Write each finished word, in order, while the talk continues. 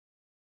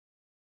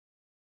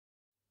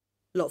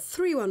Lot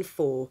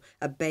 314,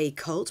 a bay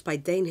colt by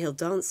Danehill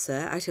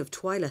dancer out of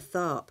Twyla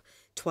Tharp.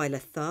 Twyla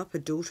Tharp, a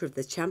daughter of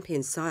the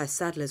champion sire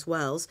Sadler's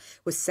Wells,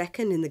 was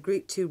second in the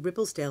Group 2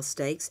 Ribblesdale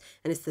Stakes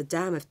and is the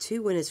dam of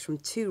two winners from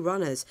two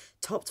runners,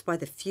 topped by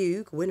the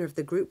Fugue, winner of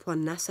the Group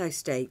 1 Nassau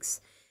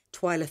Stakes.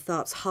 Twyla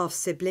Tharp's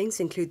half-siblings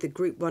include the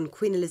Group 1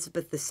 Queen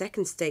Elizabeth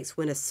II Stakes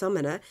winner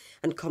Summoner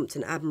and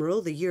Compton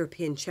Admiral, the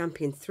European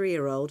champion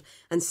 3-year-old,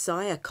 and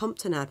sire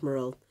Compton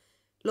Admiral.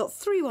 Lot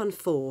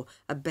 314,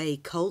 a bay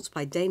colt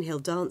by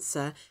Danehill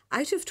dancer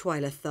out of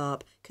Twyla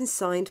Tharp,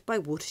 consigned by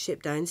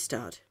Watership Down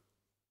Stud.